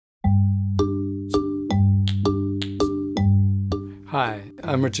Hi,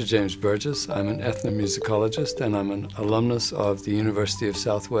 I'm Richard James Burgess. I'm an ethnomusicologist and I'm an alumnus of the University of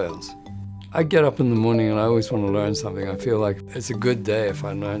South Wales. I get up in the morning and I always want to learn something. I feel like it's a good day if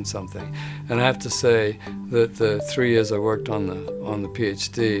I learn something. And I have to say that the 3 years I worked on the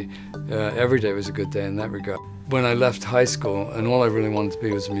PhD, every day was a good day in that regard. When I left high school, and all I really wanted to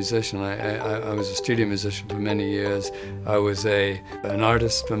be was a musician. I was a studio musician for many years. I was an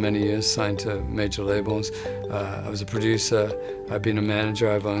artist for many years, signed to major labels. I was a producer. I've been a manager.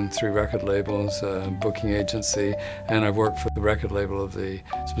 I've owned 3 record labels, a booking agency, and I've worked for the record label of the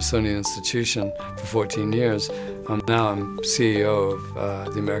Smithsonian Institution for 14 years. Now I'm CEO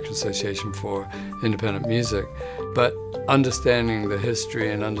of the American Association for Independent Music. But understanding the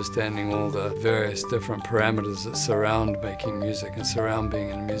history and understanding all the various different parameters that surround making music and surround being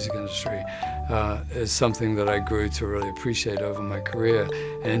in the music industry is something that I grew to really appreciate over my career,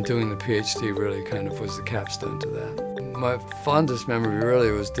 and doing the PhD really kind of was the capstone to that. My fondest memory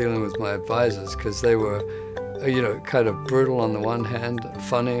really was dealing with my advisors, because they were kind of brutal on the one hand,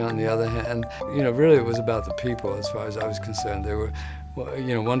 funny on the other hand. Really it was about the people as far as I was concerned. They were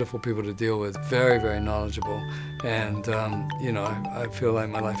wonderful people to deal with, very, very knowledgeable, and I feel like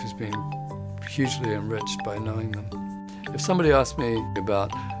my life has been hugely enriched by knowing them. If somebody asked me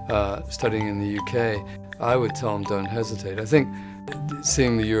about studying in the UK, I would tell them don't hesitate. I think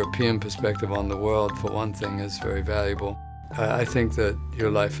seeing the European perspective on the world, for one thing, is very valuable. I think that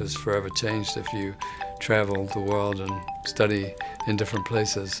your life is forever changed if you travel the world and study in different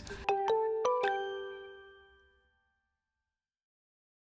places.